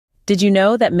Did you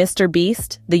know that Mr.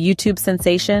 Beast, the YouTube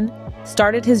sensation,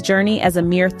 started his journey as a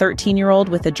mere 13-year-old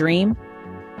with a dream?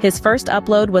 His first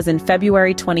upload was in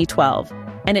February 2012,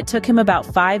 and it took him about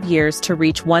 5 years to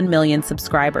reach 1 million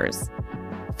subscribers.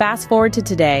 Fast forward to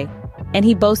today, and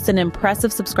he boasts an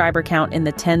impressive subscriber count in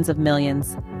the tens of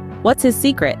millions. What's his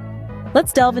secret?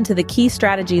 Let's delve into the key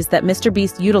strategies that Mr.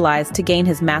 Beast utilized to gain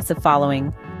his massive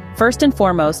following. First and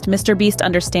foremost, Mr. Beast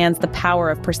understands the power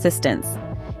of persistence.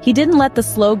 He didn't let the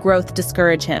slow growth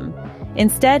discourage him.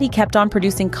 Instead, he kept on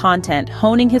producing content,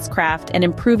 honing his craft, and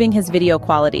improving his video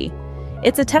quality.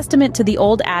 It's a testament to the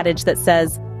old adage that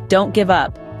says, "Don't give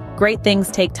up. Great things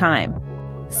take time."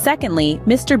 Secondly,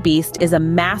 Mr. Beast is a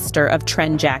master of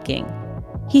trend jacking.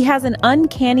 He has an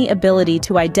uncanny ability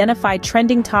to identify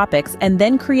trending topics and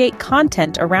then create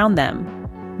content around them.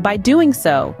 By doing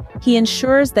so, he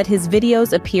ensures that his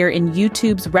videos appear in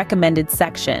YouTube's recommended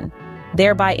section,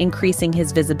 thereby increasing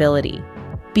his visibility.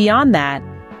 Beyond that,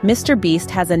 Mr. Beast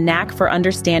has a knack for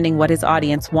understanding what his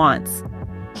audience wants.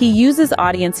 He uses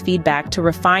audience feedback to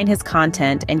refine his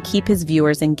content and keep his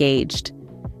viewers engaged.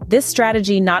 This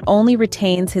strategy not only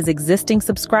retains his existing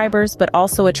subscribers but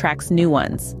also attracts new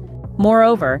ones.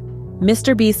 Moreover,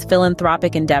 Mr. Beast's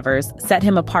philanthropic endeavors set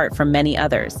him apart from many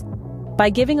others. By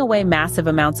giving away massive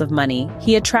amounts of money,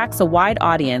 he attracts a wide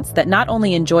audience that not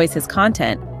only enjoys his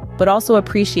content, but also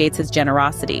appreciates his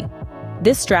generosity.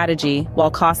 This strategy,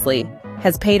 while costly,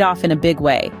 has paid off in a big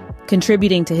way,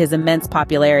 contributing to his immense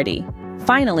popularity.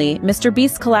 Finally, Mr.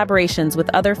 Beast's collaborations with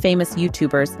other famous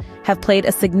YouTubers have played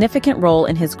a significant role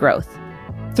in his growth.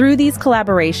 Through these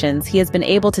collaborations, he has been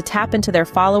able to tap into their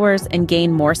followers and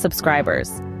gain more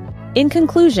subscribers. In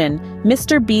conclusion,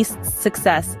 Mr. Beast's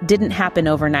success didn't happen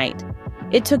overnight.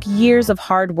 It took years of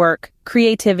hard work,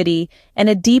 creativity, and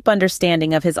a deep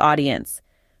understanding of his audience.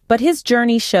 But his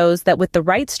journey shows that with the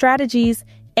right strategies,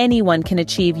 anyone can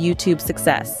achieve YouTube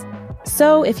success.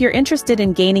 So, if you're interested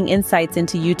in gaining insights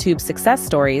into YouTube success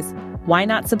stories, why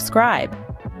not subscribe?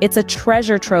 It's a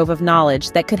treasure trove of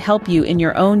knowledge that could help you in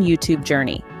your own YouTube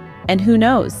journey. And who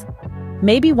knows?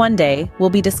 Maybe one day we'll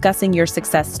be discussing your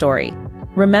success story.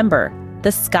 Remember,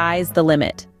 the sky's the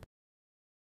limit.